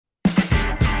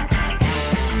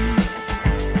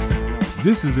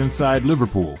This is Inside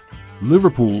Liverpool.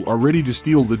 Liverpool are ready to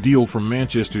steal the deal from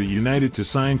Manchester United to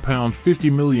sign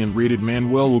 £50 million rated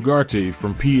Manuel Ugarte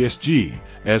from PSG,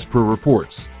 as per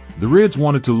reports. The Reds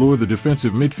wanted to lure the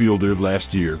defensive midfielder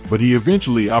last year, but he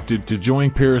eventually opted to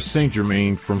join Paris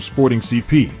Saint-Germain from Sporting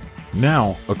CP.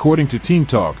 Now, according to Team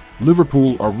Talk,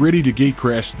 Liverpool are ready to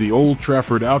gatecrash the Old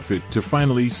Trafford outfit to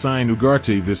finally sign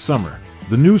Ugarte this summer.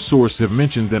 The news source have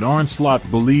mentioned that Arne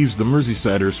Slot believes the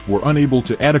Merseysiders were unable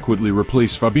to adequately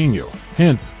replace Fabinho.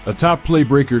 Hence, a top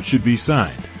playbreaker should be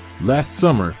signed. Last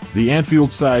summer, the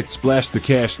Anfield side splashed the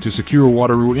cash to secure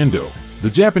Wataru Endo. The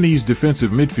Japanese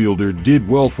defensive midfielder did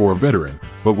well for a veteran,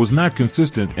 but was not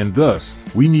consistent, and thus,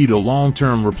 we need a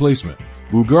long-term replacement.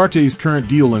 Ugarte's current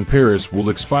deal in Paris will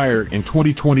expire in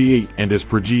 2028, and as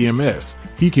per GMS,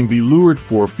 he can be lured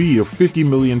for a fee of £50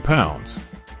 million.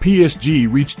 PSG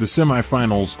reached the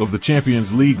semi-finals of the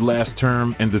Champions League last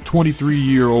term, and the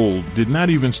 23-year-old did not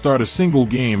even start a single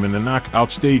game in the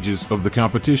knockout stages of the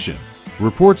competition.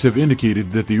 Reports have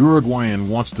indicated that the Uruguayan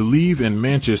wants to leave, and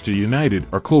Manchester United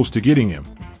are close to getting him.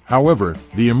 However,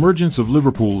 the emergence of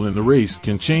Liverpool in the race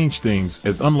can change things,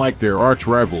 as unlike their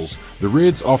arch-rivals, the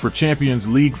Reds offer Champions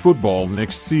League football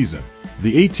next season.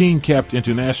 The 18-capped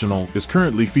international is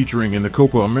currently featuring in the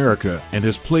Copa America and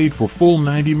has played for full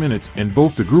 90 minutes in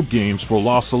both the group games for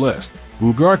La Celeste.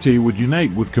 Ugarte would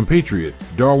unite with compatriot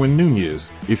Darwin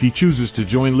Núñez if he chooses to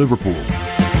join Liverpool.